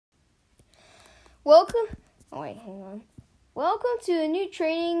Welcome. Oh wait, hang on. Welcome to a new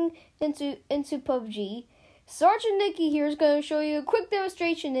training into PUBG. Sergeant Nikki here is going to show you a quick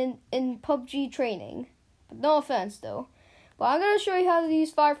demonstration in PUBG training. But no offense though. But I'm going to show you how to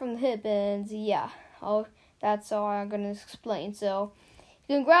use fire from the hip, and yeah, that's all I'm going to explain. So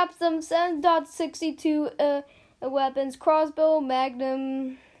you can grab some 7.62 weapons, crossbow,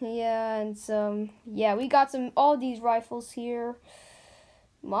 magnum, and we got all these rifles here.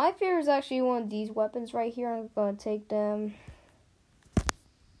 My favorite is actually one of these weapons right here. I'm going to take them.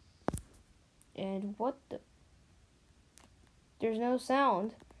 And what the? There's no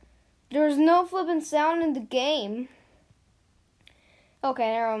sound. There's no flipping sound in the game.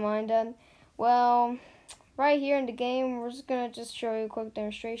 Okay, never mind then. Well, right here in the game, we're just going to show you a quick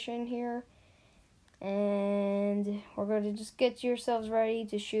demonstration here. And we're going to just get yourselves ready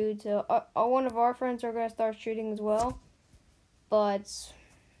to shoot. One of our friends are going to start shooting as well. But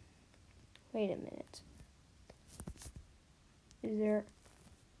wait a minute.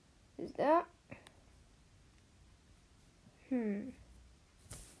 Is that?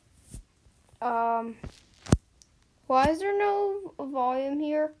 Why is there no volume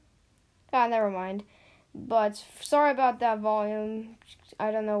here? Never mind. But sorry about that volume.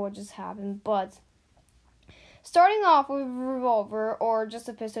 I don't know what just happened, but starting off with a revolver or just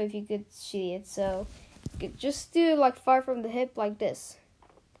a pistol if you could see it. So you could just do like fire from the hip like this.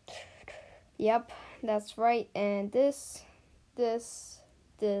 Yep, that's right. And this, and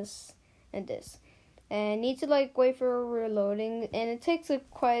this. And need to wait for reloading, and it takes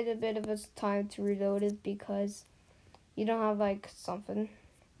quite a bit of a time to reload it because you don't have something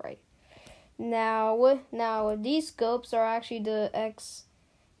right. Now these scopes are actually the X.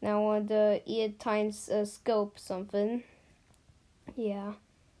 Now the E times scope something. Yeah.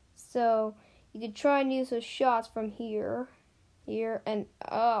 So you could try and use those shots from here, and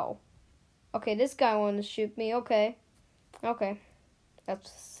oh. Okay, this guy wanted to shoot me. Okay. That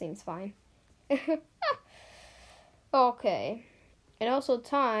seems fine. Okay. And also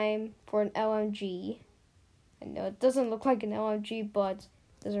time for an LMG. I know it doesn't look like an LMG, but it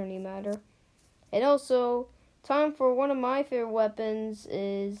doesn't really matter. And also, time for one of my favorite weapons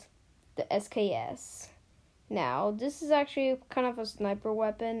is the SKS. Now, this is actually kind of a sniper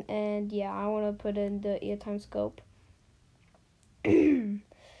weapon, and yeah, I want to put in the ear-time scope.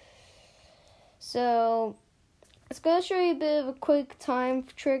 So, it's going to show you a bit of a quick time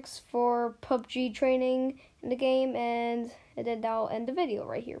tricks for PUBG training in the game, and then I'll end the video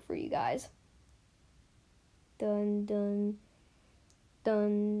right here for you guys. Dun, dun,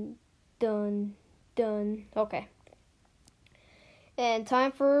 dun, dun, done. Okay. And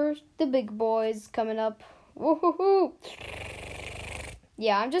time for the big boys coming up. Woohoo!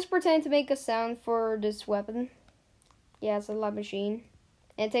 Yeah, I'm just pretending to make a sound for this weapon. Yeah, it's a live machine.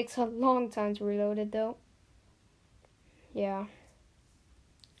 And it takes a long time to reload it though. Yeah.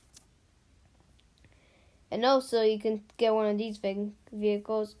 And also you can get one of these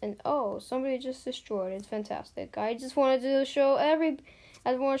vehicles, and oh, somebody just destroyed it. It's fantastic. I just wanted to show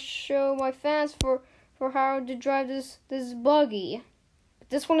my fans for how to drive this buggy. But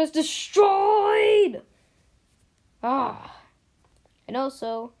this one is destroyed. And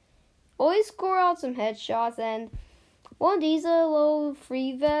also, always score out some headshots, and one of these little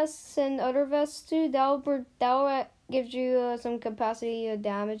free vests and other vests too. That'll gives you some capacity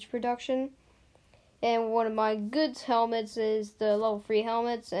damage production. And one of my good helmets is the level 3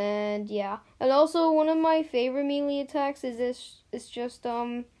 helmets, and yeah. And also one of my favorite melee attacks is the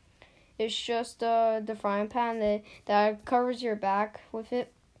frying pan that covers your back with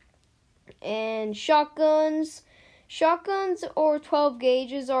it. And shotguns or 12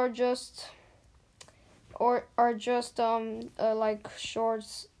 gauges are just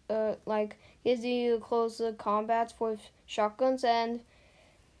shorts, gives you close combats with shotguns, and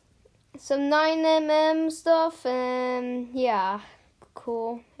some 9mm stuff, and yeah,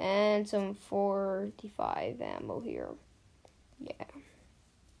 cool, and some 45 ammo here. Yeah.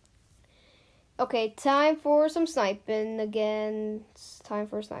 Okay, time for some sniping again. It's time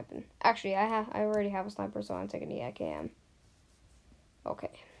for sniping. Actually, I already have a sniper, so I'm taking the AKM. Okay.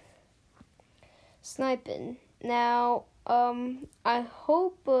 Sniping. Now, I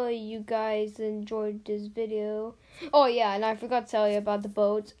hope you guys enjoyed this video. Oh yeah, and I forgot to tell you about the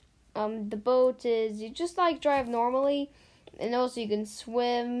boat. The boat is, you just drive normally, and also you can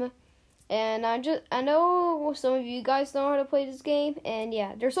swim. And I know some of you guys know how to play this game, and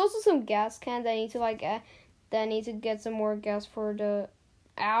yeah, there's also some gas cans I need to get some more gas for the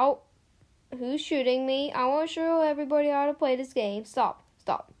out. Who's shooting me? I want to show everybody how to play this game. Stop.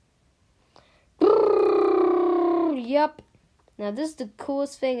 Yep. Now, this is the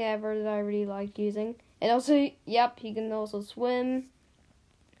coolest thing ever that I really like using. And also, yep, he can also swim.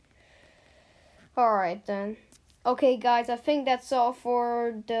 Alright, then. Okay, guys, I think that's all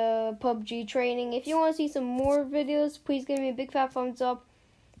for the PUBG training. If you want to see some more videos, please give me a big fat thumbs up.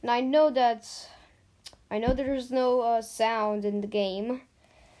 And I know that there's no sound in the game.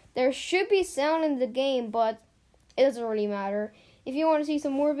 There should be sound in the game, but it doesn't really matter. If you want to see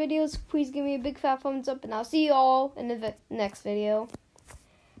some more videos, please give me a big fat thumbs up, and I'll see you all in the next video.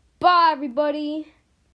 Bye, everybody!